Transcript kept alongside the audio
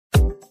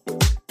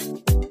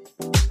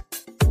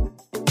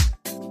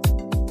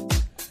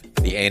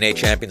the A&A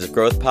Champions of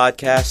Growth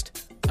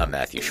podcast, I'm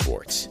Matthew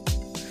Schwartz.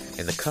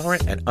 In the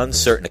current and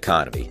uncertain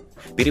economy,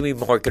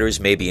 B2B marketers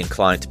may be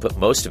inclined to put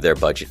most of their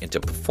budget into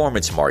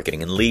performance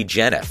marketing and lead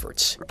gen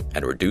efforts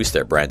and reduce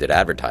their branded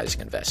advertising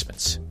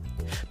investments.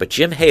 But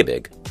Jim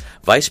Habig,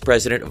 Vice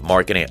President of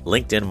Marketing at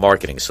LinkedIn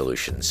Marketing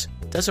Solutions,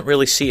 doesn't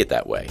really see it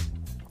that way.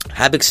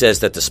 Habig says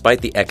that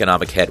despite the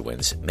economic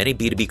headwinds, many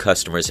B2B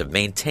customers have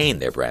maintained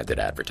their branded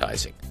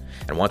advertising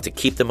and want to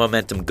keep the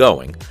momentum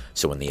going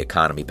so when the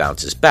economy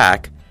bounces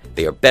back,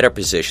 they are better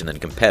positioned than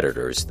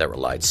competitors that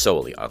relied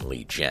solely on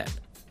lead gen.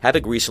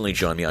 Habig recently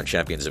joined me on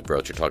Champions of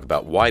Growth to talk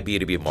about why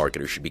B2B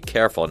marketers should be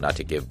careful not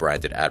to give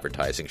branded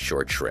advertising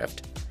short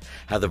shrift,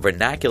 how the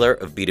vernacular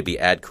of B2B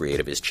ad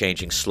creative is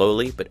changing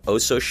slowly but oh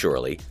so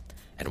surely,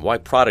 and why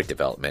product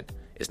development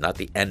is not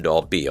the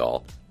end-all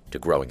be-all to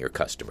growing your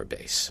customer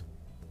base.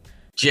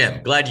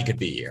 Jim, glad you could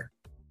be here.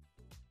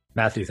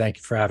 Matthew, thank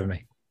you for having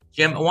me.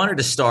 Jim, I wanted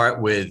to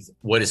start with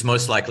what is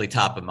most likely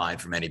top of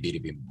mind for many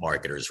B2B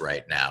marketers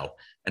right now,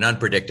 an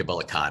unpredictable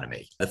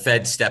economy. The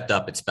Fed stepped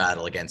up its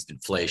battle against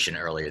inflation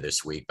earlier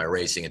this week by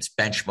raising its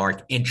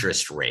benchmark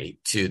interest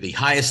rate to the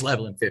highest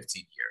level in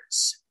 15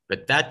 years.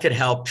 But that could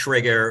help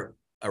trigger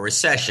a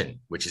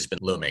recession, which has been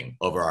looming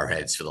over our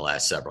heads for the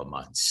last several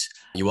months.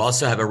 You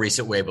also have a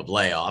recent wave of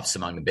layoffs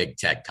among the big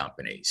tech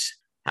companies.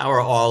 How are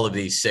all of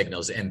these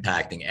signals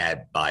impacting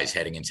ad buys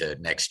heading into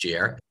next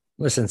year?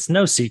 Listen, it's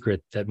no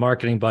secret that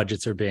marketing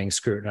budgets are being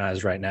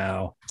scrutinized right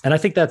now. And I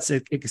think that's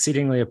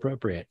exceedingly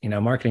appropriate.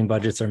 Marketing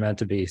budgets are meant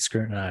to be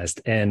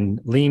scrutinized in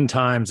lean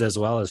times as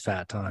well as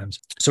fat times.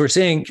 So we're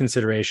seeing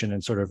consideration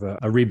and sort of a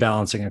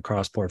rebalancing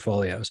across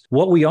portfolios.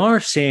 What we are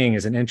seeing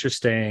is an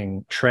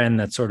interesting trend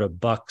that sort of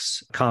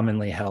bucks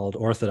commonly held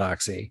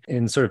orthodoxy.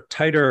 In sort of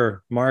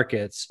tighter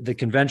markets, the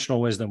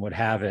conventional wisdom would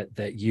have it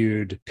that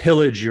you'd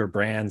pillage your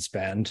brand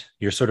spend,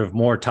 your sort of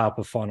more top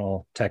of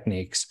funnel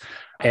techniques,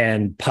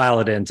 and pile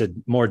it into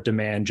more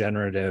demand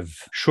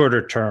generative,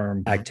 shorter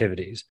term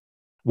activities.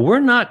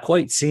 We're not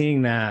quite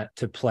seeing that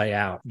to play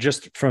out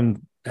just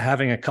from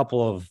having a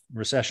couple of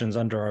recessions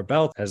under our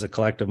belt as a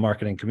collective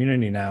marketing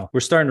community now.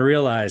 We're starting to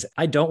realize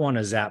I don't want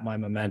to zap my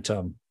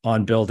momentum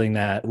on building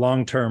that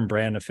long-term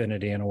brand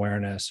affinity and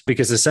awareness,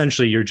 because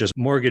essentially you're just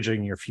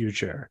mortgaging your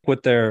future.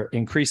 What they're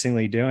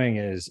increasingly doing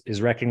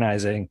is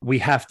recognizing we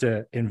have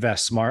to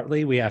invest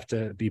smartly. We have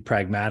to be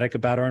pragmatic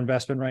about our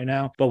investment right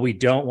now, but we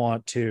don't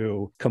want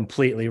to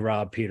completely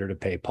rob Peter to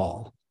pay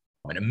Paul.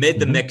 And amid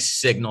the mixed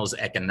signals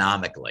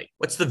economically,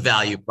 what's the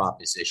value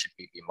proposition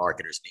B2B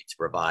marketers need to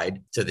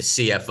provide to the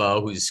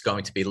CFO who's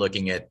going to be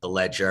looking at the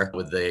ledger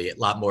with a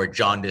lot more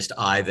jaundiced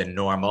eye than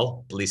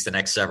normal, at least the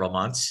next several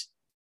months?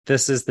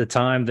 This is the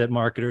time that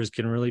marketers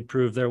can really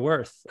prove their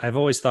worth. I've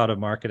always thought of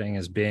marketing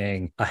as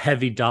being a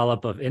heavy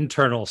dollop of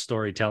internal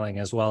storytelling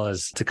as well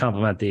as to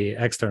complement the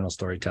external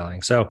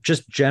storytelling. So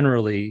just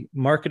generally,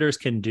 marketers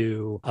can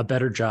do a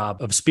better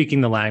job of speaking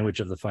the language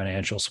of the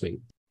financial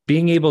suite.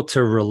 Being able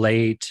to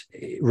relate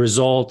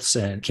results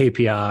and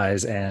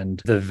KPIs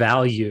and the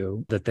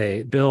value that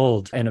they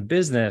build in a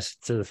business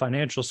to the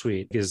financial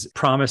suite is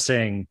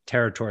promising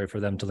territory for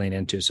them to lean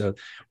into. So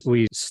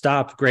we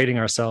stop grading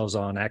ourselves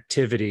on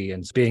activity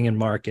and being in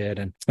market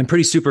and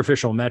pretty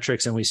superficial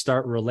metrics, and we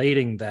start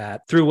relating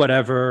that through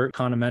whatever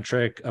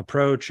econometric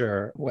approach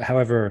or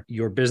however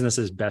your business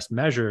is best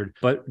measured,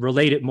 but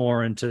relate it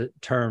more into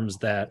terms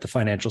that the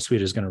financial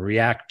suite is going to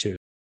react to.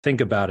 Think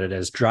about it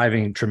as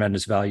driving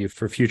tremendous value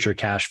for future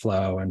cash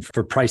flow and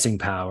for pricing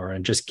power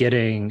and just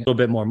getting a little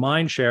bit more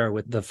mind share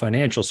with the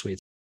financial suite.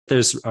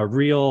 There's a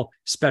real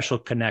special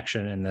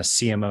connection in the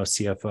CMO,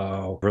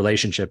 CFO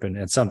relationship, and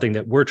it's something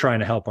that we're trying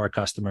to help our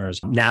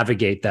customers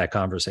navigate that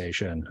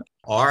conversation.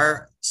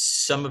 Are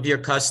some of your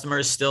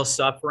customers still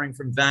suffering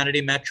from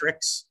vanity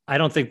metrics? I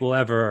don't think we'll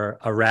ever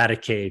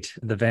eradicate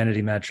the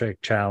vanity metric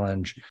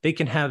challenge. They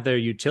can have their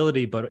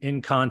utility, but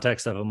in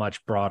context of a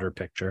much broader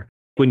picture.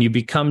 When you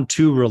become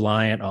too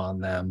reliant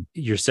on them,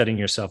 you're setting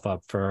yourself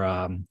up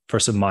for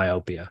some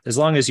myopia. As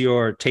long as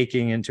you're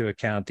taking into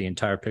account the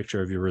entire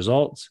picture of your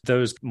results,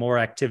 those more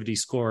activity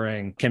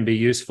scoring can be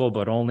useful,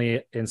 but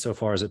only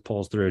insofar as it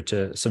pulls through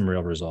to some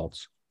real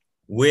results.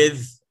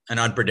 With an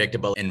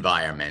unpredictable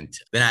environment,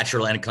 the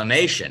natural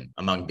inclination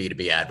among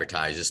B2B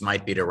advertisers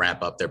might be to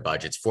ramp up their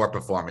budgets for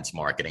performance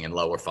marketing and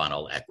lower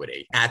funnel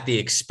equity at the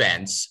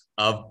expense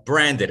of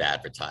branded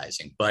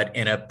advertising. But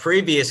in a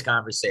previous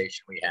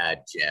conversation we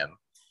had, Jim,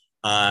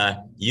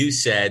 you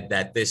said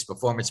that this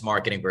performance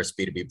marketing versus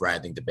B2B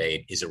branding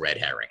debate is a red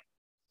herring.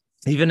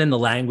 Even in the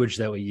language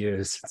that we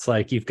use, it's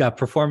like you've got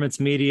performance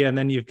media and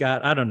then you've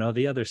got,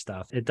 the other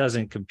stuff. It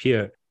doesn't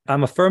compute.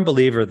 I'm a firm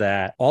believer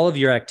that all of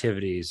your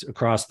activities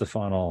across the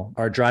funnel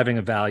are driving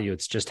a value.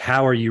 It's just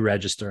how are you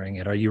registering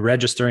it? Are you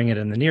registering it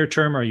in the near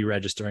term or are you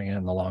registering it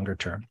in the longer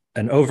term?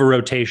 An over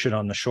rotation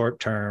on the short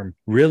term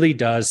really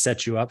does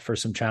set you up for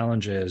some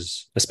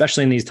challenges,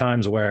 especially in these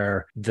times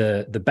where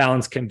the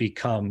balance can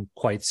become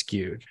quite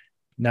skewed.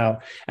 Now,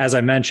 as I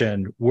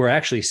mentioned, we're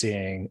actually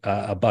seeing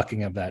a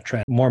bucking of that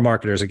trend. More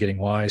marketers are getting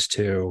wise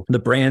to the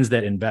brands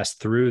that invest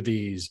through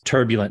these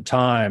turbulent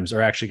times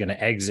are actually going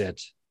to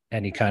exit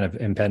any kind of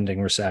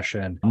impending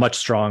recession much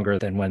stronger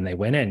than when they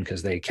went in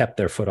because they kept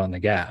their foot on the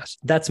gas.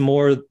 That's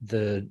more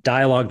the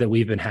dialogue that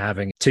we've been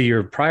having. To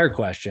your prior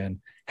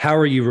question, how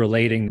are you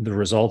relating the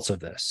results of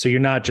this? So you're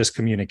not just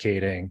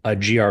communicating a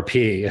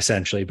GRP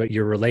essentially, but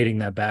you're relating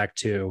that back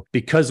to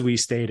because we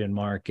stayed in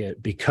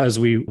market, because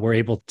we were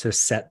able to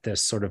set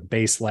this sort of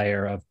base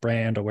layer of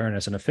brand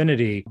awareness and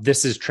affinity,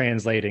 this is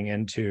translating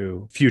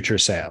into future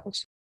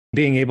sales.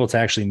 Being able to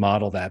actually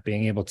model that,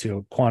 being able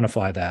to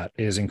quantify that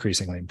is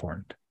increasingly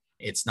important.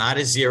 It's not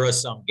a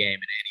zero-sum game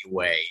in any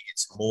way.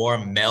 It's more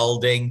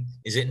melding.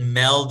 Is it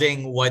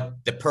melding what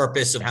the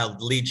purpose of how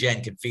lead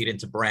gen can feed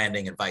into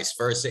branding and vice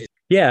versa?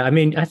 Yeah, I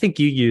mean, I think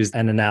you used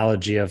an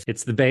analogy of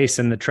it's the bass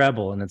and the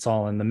treble and it's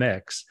all in the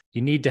mix.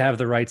 You need to have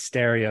the right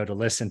stereo to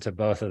listen to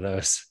both of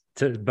those,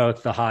 to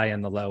both the high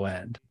and the low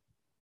end.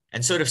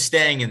 And sort of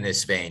staying in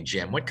this vein,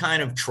 Jim, what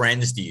kind of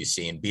trends do you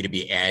see in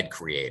B2B ad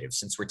creative?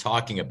 Since we're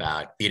talking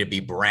about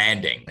B2B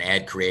branding,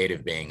 ad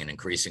creative being an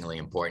increasingly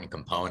important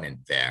component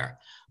there.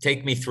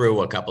 Take me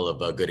through a couple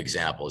of good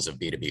examples of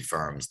B2B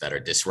firms that are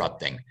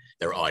disrupting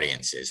their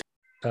audiences.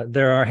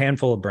 There are a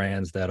handful of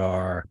brands that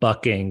are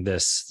bucking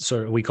this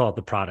sort of, we call it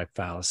the product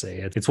fallacy.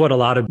 It's what a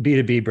lot of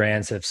B2B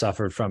brands have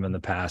suffered from in the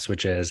past,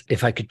 which is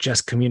if I could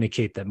just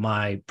communicate that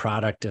my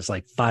product is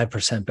like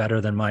 5%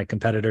 better than my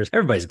competitors,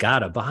 everybody's got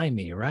to buy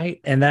me,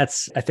 right? And I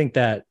think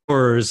that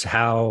is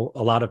how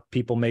a lot of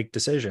people make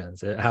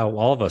decisions, how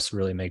all of us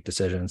really make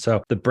decisions.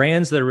 So the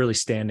brands that are really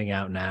standing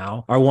out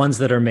now are ones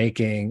that are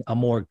making a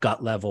more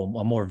gut level,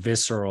 a more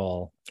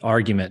visceral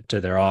argument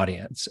to their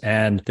audience.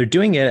 And they're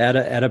doing it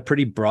at a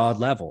pretty broad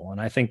level. And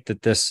I think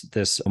that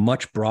this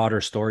much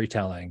broader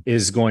storytelling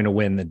is going to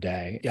win the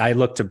day. I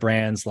look to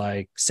brands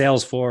like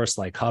Salesforce,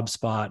 like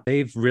HubSpot.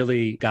 They've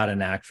really got a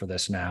knack for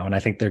this now. And I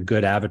think they're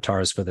good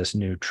avatars for this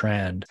new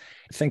trend.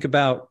 Think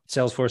about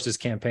Salesforce's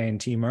campaign,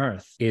 Team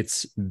Earth.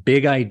 It's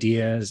big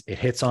ideas. It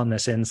hits on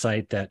this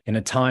insight that in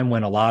a time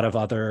when a lot of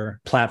other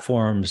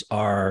platforms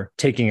are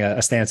taking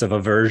a stance of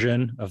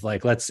aversion of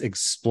like, let's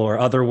explore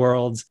other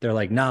worlds. They're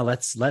like, nah,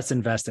 let's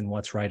invest in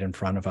what's right in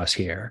front of us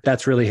here.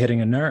 That's really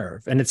hitting a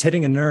nerve. And it's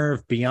hitting a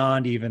nerve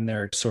beyond even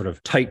their sort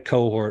of tight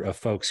cohort of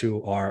folks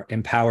who are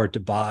empowered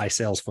to buy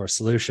Salesforce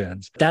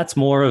solutions. That's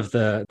more of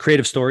the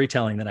creative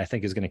storytelling that I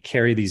think is going to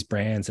carry these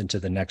brands into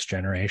the next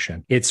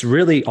generation. It's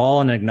really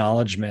all an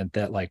acknowledgement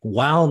that like,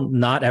 while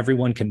not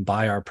everyone can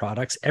buy our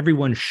products,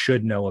 everyone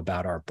should know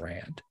about our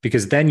brand,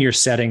 because then you're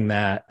setting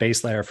that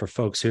base layer for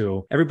folks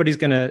who everybody's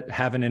going to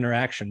have an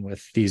interaction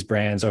with these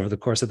brands over the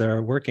course of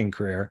their working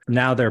career.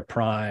 Now they're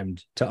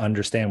primed to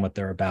understand what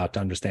they're about, to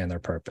understand their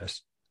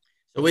purpose.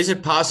 So is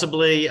it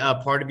possibly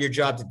part of your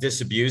job to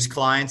disabuse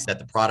clients that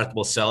the product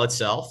will sell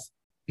itself?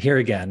 Here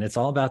again, it's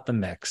all about the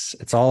mix.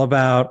 It's all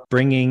about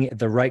bringing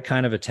the right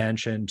kind of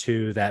attention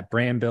to that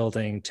brand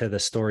building, to the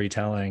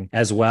storytelling,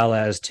 as well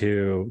as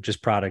to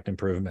just product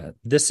improvement.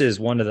 This is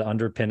one of the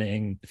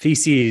underpinning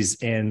theses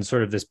in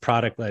sort of this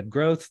product-led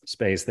growth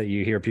space that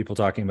you hear people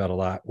talking about a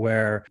lot,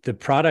 where the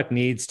product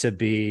needs to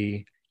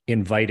be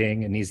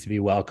inviting, it needs to be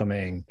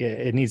welcoming,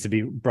 it needs to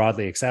be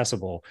broadly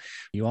accessible.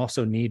 You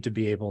also need to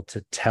be able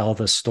to tell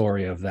the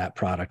story of that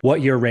product.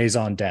 What your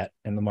raison d'etre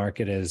in the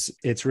market is,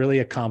 it's really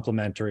a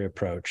complementary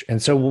approach.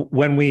 And so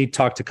when we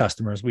talk to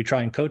customers, we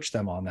try and coach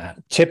them on that.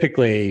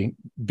 Typically,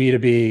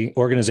 B2B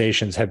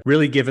organizations have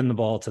really given the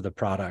ball to the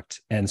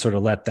product and sort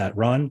of let that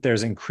run.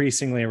 There's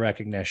increasingly a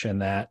recognition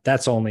that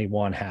that's only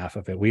one half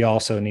of it. We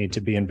also need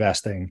to be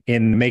investing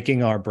in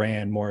making our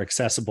brand more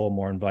accessible,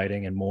 more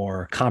inviting, and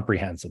more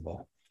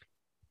comprehensible.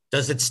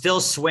 Does it still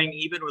swing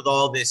even with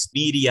all this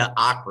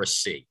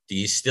mediaocracy? Do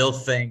you still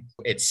think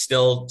it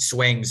still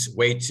swings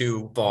way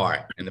too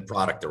far in the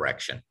product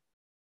direction?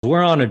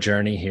 We're on a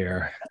journey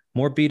here.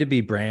 More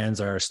B2B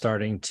brands are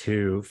starting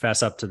to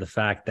fess up to the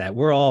fact that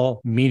we're all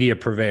media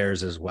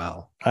purveyors as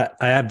well. I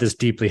have this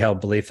deeply held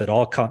belief that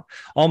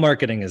all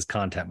marketing is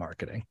content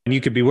marketing. And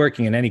you could be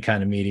working in any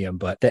kind of medium,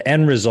 but the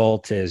end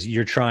result is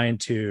you're trying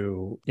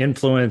to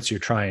influence, you're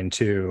trying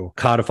to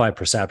codify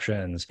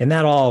perceptions. And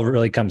that all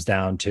really comes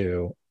down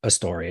to a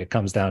story. It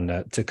comes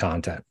down to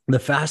content. The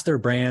faster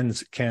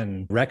brands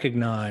can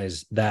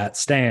recognize that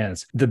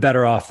stance, the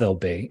better off they'll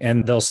be.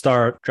 And they'll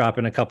start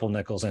dropping a couple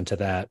nickels into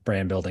that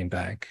brand building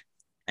bank.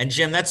 And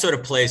Jim, that sort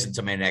of plays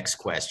into my next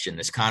question,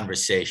 this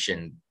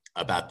conversation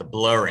about the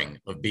blurring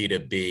of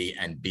B2B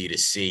and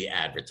B2C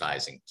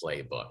advertising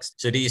playbooks.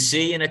 So do you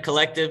see in a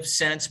collective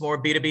sense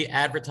more B2B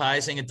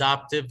advertising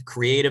adoptive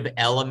creative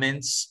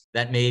elements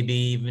that maybe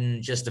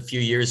even just a few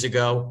years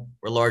ago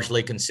were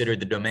largely considered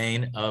the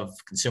domain of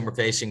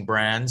consumer-facing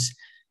brands?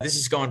 This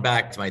is going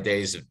back to my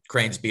days of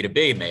Crane's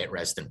B2B, may it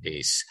rest in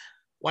peace.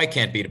 Why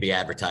can't B2B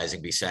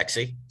advertising be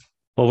sexy?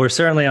 Well, we're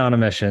certainly on a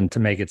mission to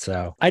make it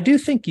so. I do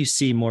think you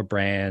see more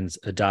brands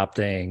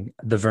adopting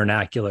the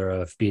vernacular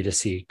of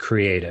B2C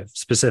creative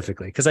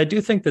specifically, because I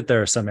do think that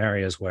there are some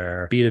areas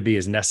where B2B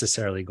is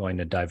necessarily going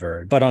to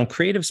diverge. But on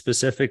creative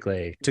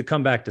specifically, to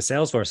come back to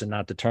Salesforce and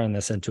not to turn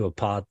this into a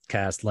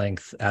podcast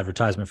length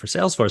advertisement for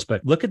Salesforce,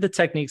 but look at the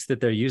techniques that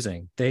they're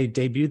using. They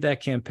debuted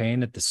that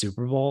campaign at the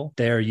Super Bowl.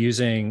 They're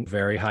using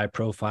very high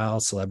profile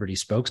celebrity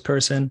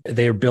spokesperson.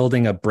 They're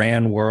building a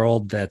brand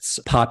world that's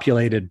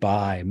populated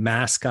by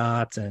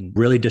mascots and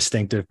really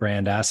distinctive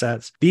brand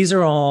assets. These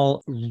are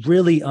all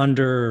really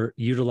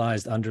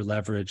underutilized,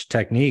 underleveraged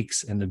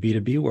techniques in the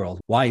B2B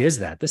world. Why is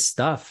that? This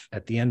stuff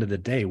at the end of the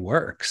day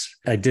works.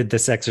 I did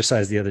this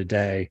exercise the other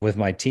day with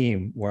my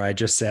team where I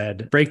just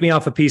said, break me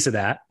off a piece of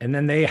that. And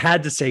then they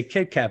had to say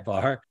Kit Kat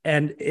bar.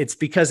 And it's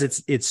because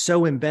it's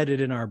so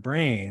embedded in our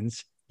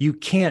brains, you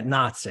can't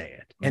not say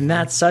it. And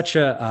that's such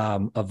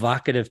a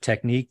evocative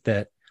technique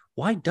that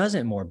why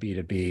doesn't more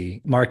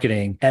B2B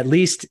marketing at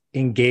least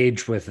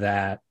engage with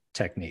that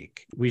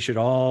technique? We should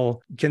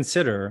all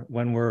consider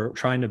when we're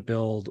trying to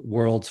build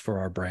worlds for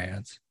our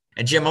brands.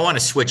 And Jim, I want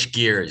to switch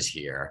gears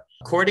here.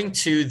 According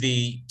to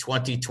the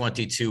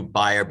 2022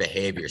 Buyer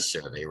Behavior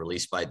Survey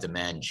released by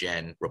Demand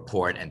Gen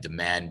Report and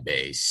Demand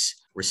Base,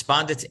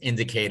 respondents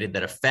indicated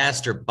that a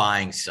faster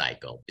buying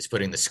cycle is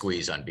putting the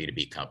squeeze on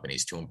B2B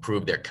companies to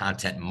improve their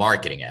content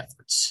marketing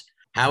efforts.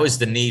 How is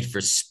the need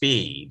for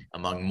speed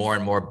among more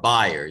and more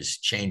buyers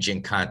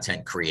changing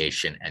content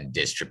creation and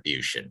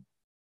distribution?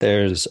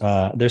 There's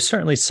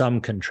certainly some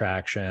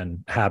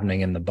contraction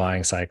happening in the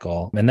buying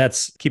cycle, and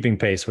that's keeping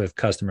pace with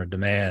customer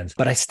demands.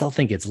 But I still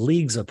think it's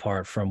leagues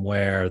apart from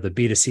where the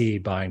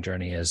B2C buying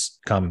journey has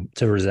come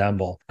to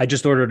resemble. I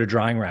just ordered a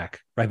drying rack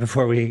right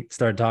before we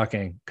started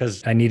talking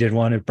because I needed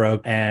one. It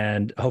broke,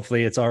 and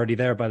hopefully it's already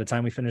there by the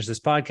time we finish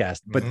this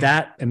podcast. But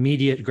that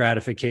immediate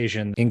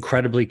gratification,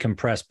 incredibly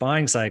compressed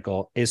buying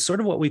cycle is sort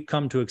of what we've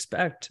come to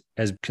expect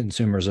as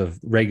consumers of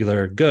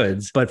regular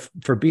goods. But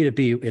for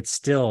B2B, it's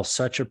still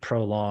such a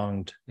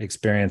prolonged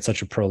experience,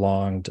 such a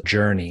prolonged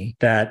journey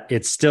that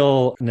it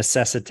still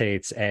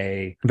necessitates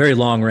a very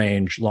long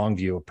range, long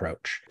view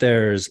approach.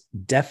 There's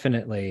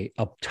definitely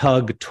a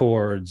tug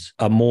towards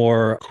a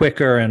more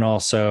quicker and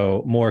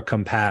also more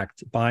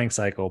compact buying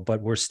cycle,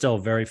 but we're still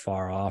very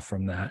far off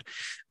from that.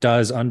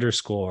 Does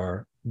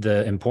underscore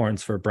the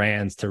importance for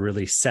brands to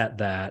really set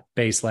that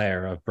base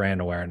layer of brand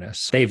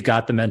awareness. They've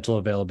got the mental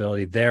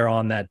availability. They're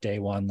on that day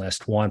one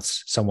list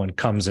once someone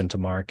comes into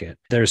market.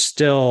 There's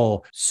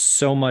still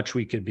so much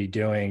we could be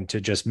doing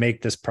to just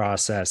make this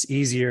process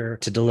easier,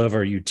 to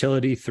deliver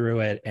utility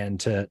through it, and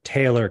to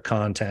tailor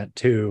content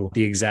to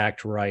the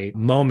exact right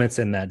moments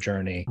in that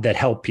journey that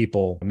help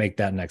people make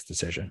that next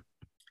decision.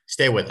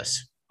 Stay with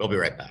us. We'll be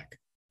right back.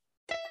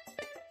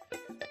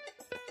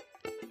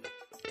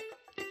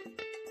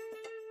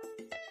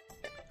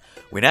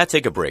 We now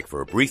take a break for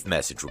a brief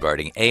message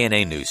regarding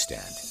A&A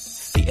Newsstand.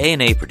 The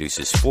A&A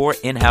produces 4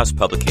 in-house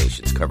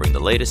publications covering the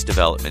latest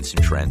developments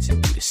and trends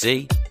in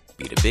B2C,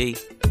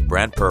 B2B,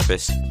 brand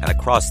purpose, and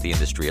across the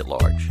industry at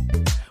large.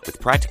 With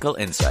practical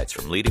insights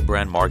from leading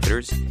brand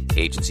marketers,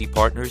 agency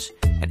partners,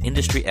 and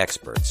industry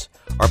experts,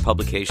 our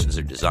publications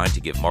are designed to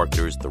give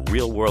marketers the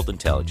real-world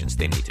intelligence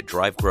they need to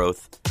drive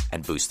growth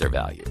and boost their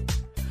value.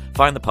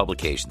 Find the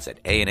publications at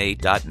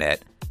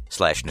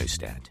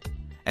ana.net/newsstand.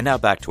 And now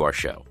back to our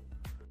show.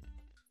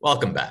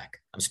 Welcome back.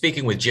 I'm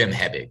speaking with Jim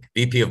Hebig,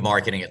 VP of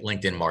Marketing at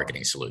LinkedIn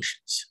Marketing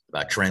Solutions,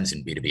 about trends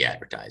in B2B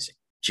advertising.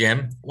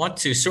 Jim, I want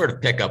to sort of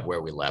pick up where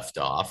we left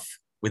off.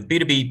 With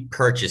B2B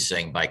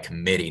purchasing by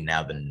committee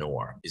now the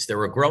norm, is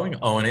there a growing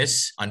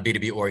onus on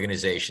B2B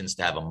organizations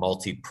to have a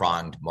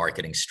multi-pronged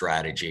marketing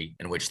strategy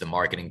in which the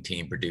marketing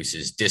team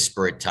produces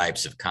disparate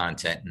types of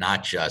content,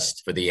 not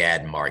just for the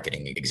ad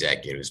marketing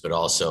executives, but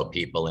also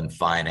people in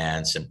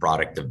finance and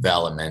product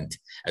development,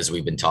 as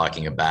we've been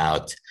talking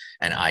about,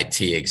 and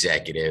IT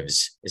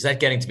executives? Is that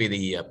getting to be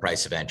the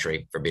price of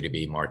entry for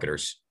B2B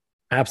marketers?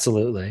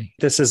 Absolutely.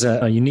 This is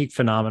a unique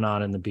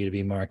phenomenon in the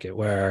B2B market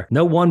where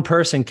no one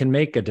person can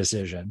make a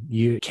decision.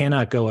 You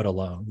cannot go it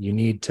alone. You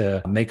need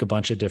to make a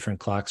bunch of different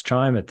clocks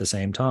chime at the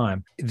same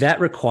time. That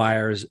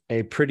requires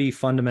a pretty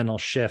fundamental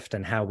shift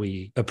in how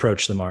we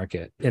approach the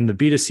market. In the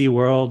B2C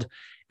world,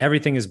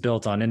 everything is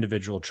built on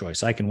individual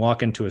choice. I can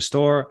walk into a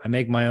store, I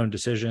make my own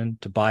decision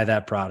to buy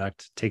that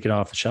product, take it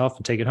off the shelf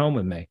and take it home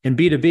with me. In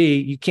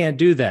B2B, you can't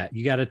do that.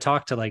 You got to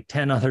talk to like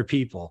 10 other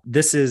people.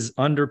 This is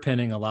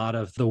underpinning a lot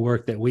of the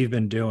work that we've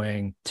been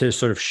doing to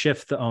sort of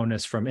shift the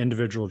onus from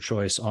individual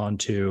choice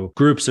onto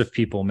groups of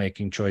people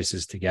making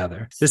choices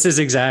together. This is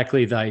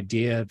exactly the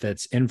idea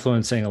that's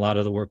influencing a lot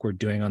of the work we're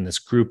doing on this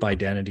group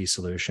identity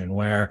solution,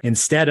 where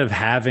instead of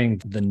having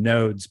the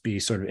nodes be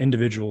sort of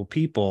individual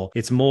people,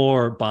 it's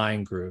more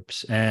buying groups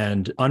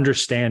and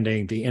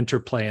understanding the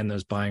interplay in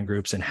those buying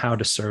groups and how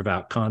to serve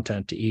out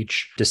content to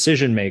each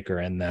decision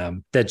maker in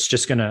them. That's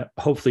just going to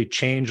hopefully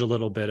change a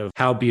little bit of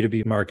how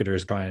B2B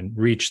marketers try and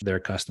reach their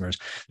customers.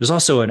 There's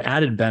also an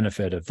added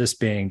benefit of this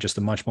being just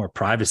a much more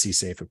privacy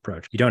safe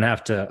approach. You don't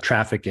have to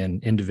traffic in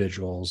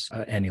individuals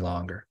any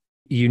longer.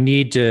 You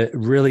need to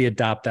really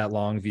adopt that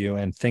long view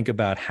and think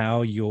about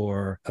how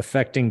you're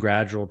affecting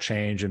gradual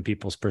change in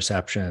people's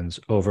perceptions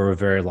over a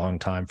very long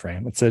time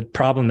frame. It's a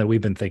problem that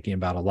we've been thinking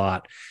about a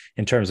lot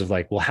in terms of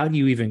like, well, how do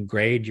you even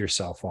grade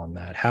yourself on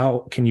that?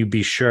 How can you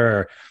be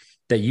sure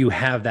that you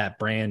have that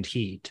brand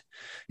heat?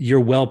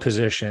 You're well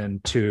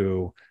positioned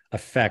to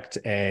affect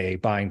a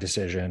buying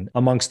decision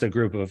amongst a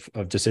group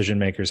of decision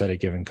makers at a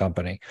given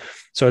company.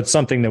 So it's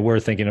something that we're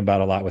thinking about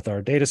a lot with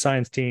our data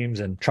science teams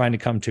and trying to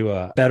come to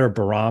a better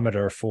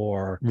barometer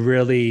for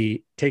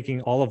really taking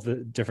all of the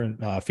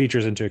different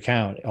features into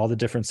account, all the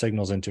different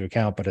signals into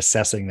account, but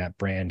assessing that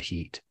brand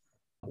heat.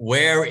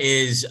 Where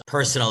is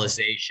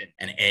personalization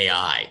and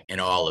AI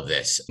in all of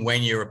this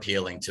when you're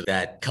appealing to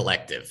that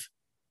collective?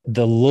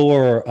 The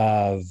lure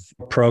of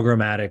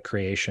programmatic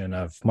creation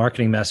of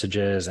marketing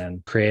messages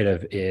and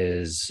creative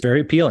is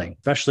very appealing,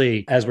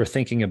 especially as we're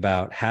thinking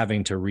about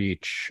having to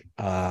reach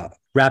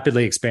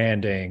rapidly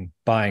expanding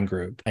buying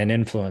group and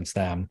influence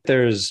them.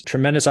 There's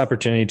tremendous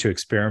opportunity to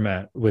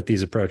experiment with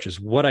these approaches.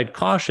 What I'd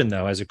caution,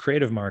 though, as a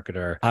creative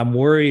marketer, I'm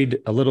worried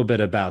a little bit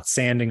about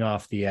sanding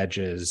off the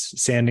edges,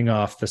 sanding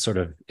off the sort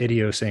of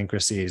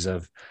idiosyncrasies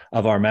of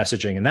our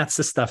messaging. And that's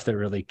the stuff that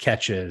really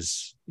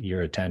catches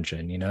your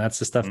attention. That's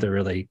the stuff that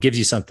really gives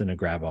you something to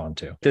grab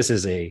onto. This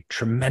is a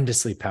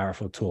tremendously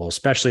powerful tool,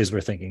 especially as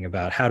we're thinking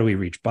about how do we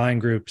reach buying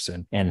groups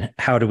and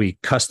how do we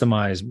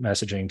customize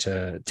messaging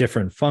to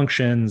different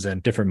functions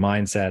and different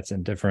mindsets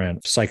and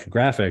different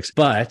psychographics.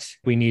 But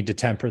we need to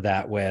temper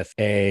that with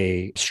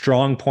a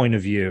strong point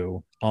of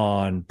view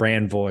on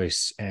brand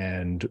voice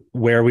and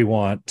where we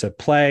want to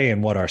play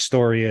and what our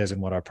story is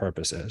and what our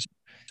purpose is.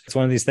 It's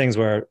one of these things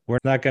where we're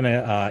not going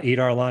to eat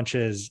our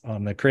lunches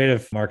on the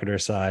creative marketer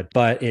side,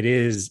 but it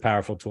is a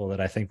powerful tool that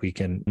I think we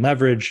can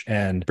leverage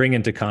and bring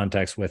into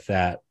context with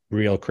that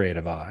real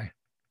creative eye.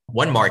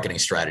 One marketing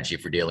strategy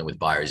for dealing with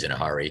buyers in a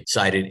hurry,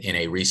 cited in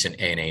a recent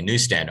A&A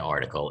Newsstand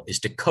article, is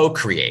to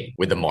co-create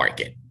with the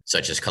market,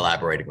 such as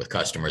collaborating with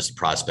customers and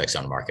prospects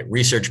on market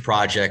research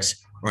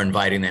projects or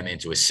inviting them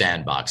into a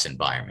sandbox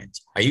environment.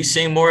 Are you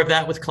seeing more of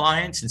that with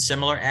clients and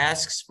similar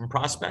asks from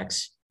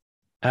prospects?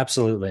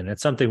 Absolutely. And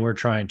it's something we're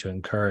trying to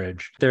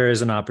encourage. There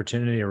is an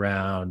opportunity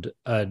around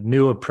a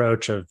new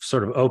approach of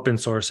sort of open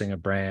sourcing a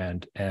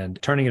brand and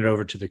turning it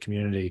over to the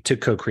community to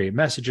co-create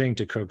messaging,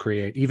 to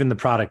co-create even the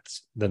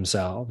products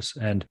themselves.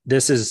 And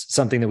this is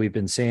something that we've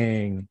been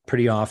seeing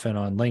pretty often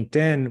on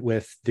LinkedIn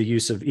with the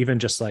use of even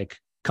just like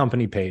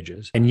company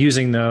pages and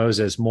using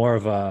those as more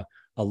of a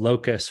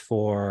locus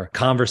for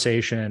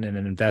conversation and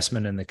an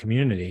investment in the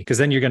community, because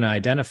then you're going to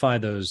identify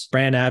those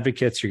brand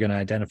advocates. You're going to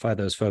identify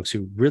those folks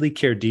who really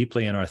care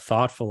deeply and are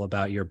thoughtful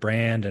about your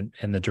brand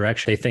and the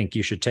direction they think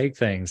you should take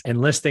things,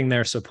 enlisting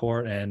their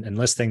support and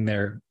enlisting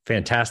their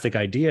fantastic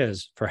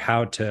ideas for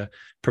how to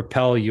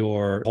propel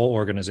your whole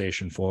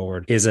organization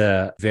forward is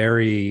a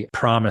very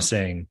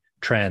promising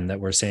trend that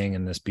we're seeing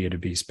in this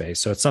B2B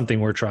space. So it's something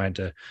we're trying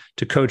to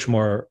coach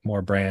more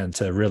brand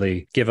to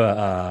really give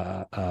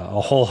a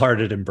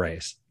wholehearted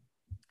embrace.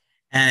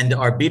 And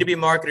are B2B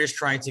marketers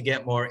trying to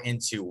get more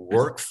into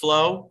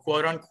workflow,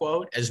 quote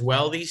unquote, as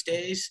well these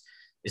days?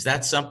 Is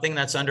that something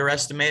that's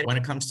underestimated when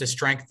it comes to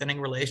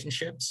strengthening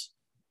relationships?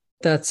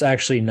 That's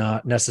actually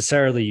not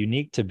necessarily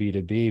unique to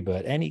B2B,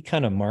 but any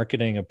kind of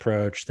marketing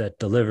approach that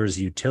delivers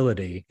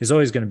utility is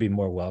always going to be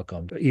more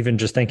welcomed. Even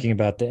just thinking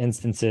about the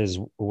instances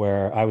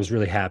where I was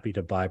really happy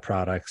to buy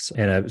products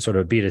in a sort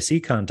of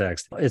B2C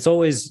context, it's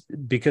always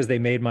because they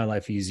made my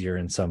life easier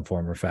in some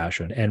form or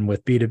fashion. And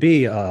with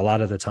B2B, a lot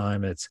of the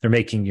time they're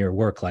making your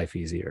work life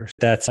easier.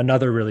 That's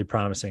another really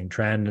promising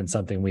trend and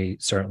something we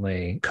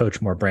certainly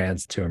coach more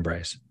brands to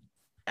embrace.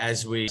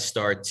 As we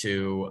start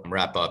to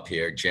wrap up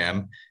here,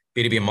 Jim,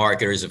 B2B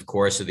marketers, of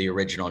course, are the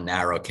original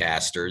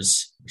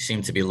narrowcasters. We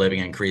seem to be living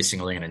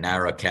increasingly in a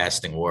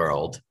narrowcasting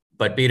world,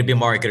 but B2B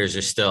marketers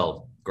are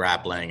still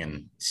grappling,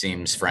 and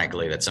seems,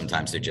 frankly, that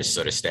sometimes they're just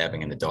sort of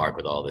stabbing in the dark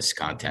with all this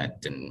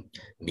content and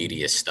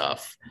media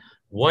stuff.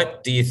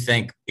 What do you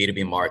think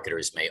B2B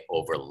marketers may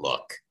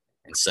overlook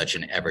in such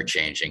an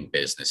ever-changing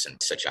business and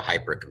such a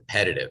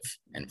hyper-competitive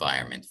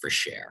environment for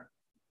share?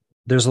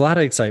 There's a lot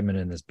of excitement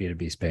in this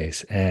B2B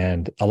space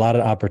and a lot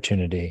of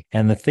opportunity.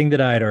 And the thing that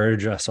I'd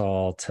urge us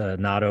all to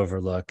not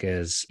overlook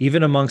is,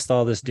 even amongst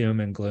all this doom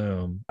and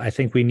gloom, I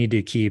think we need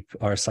to keep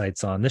our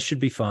sights on this.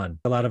 Should be fun.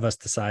 A lot of us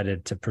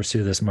decided to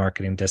pursue this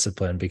marketing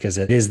discipline because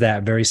it is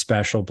that very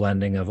special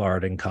blending of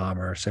art and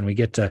commerce. And we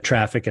get to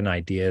traffic and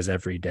ideas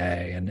every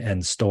day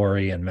and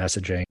story and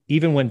messaging,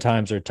 even when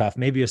times are tough,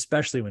 maybe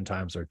especially when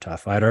times are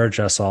tough. I'd urge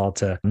us all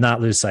to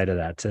not lose sight of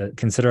that, to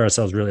consider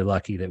ourselves really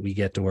lucky that we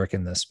get to work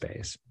in this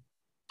space.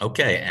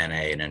 Okay, and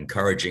an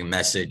encouraging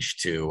message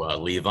to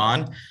leave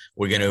on.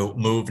 We're going to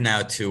move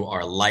now to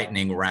our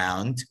lightning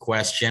round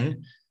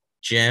question,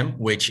 Jim,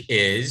 which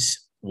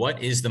is,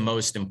 what is the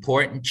most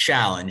important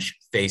challenge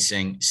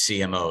facing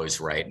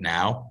CMOs right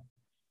now?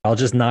 I'll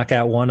just knock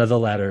out one of the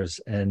letters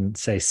and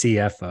say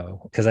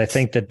CFO, because I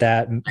think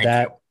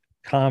that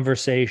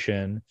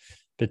conversation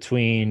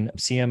between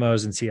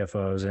CMOs and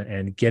CFOs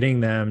and getting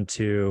them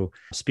to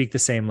speak the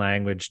same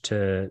language,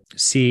 to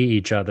see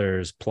each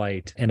other's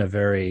plight in a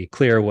very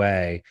clear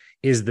way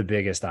is the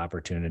biggest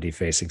opportunity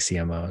facing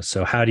CMOs.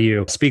 So how do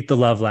you speak the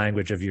love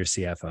language of your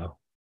CFO?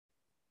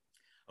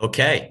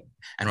 Okay.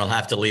 And we'll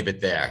have to leave it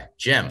there.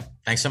 Jim,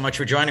 thanks so much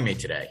for joining me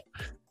today.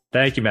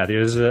 Thank you,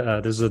 Matthew. This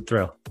is a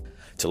thrill.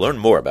 To learn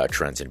more about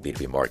trends in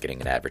B2B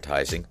marketing and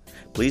advertising,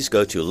 please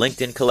go to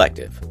LinkedIn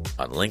Collective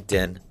on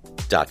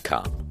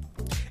linkedin.com.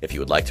 If you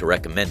would like to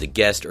recommend a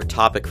guest or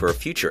topic for a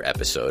future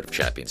episode of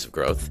Champions of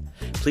Growth,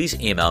 please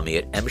email me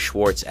at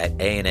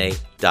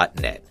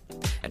mschwartz@ana.net.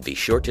 And be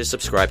sure to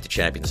subscribe to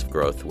Champions of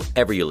Growth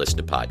wherever you listen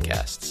to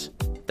podcasts.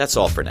 That's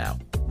all for now.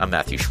 I'm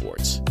Matthew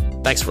Schwartz.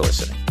 Thanks for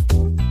listening.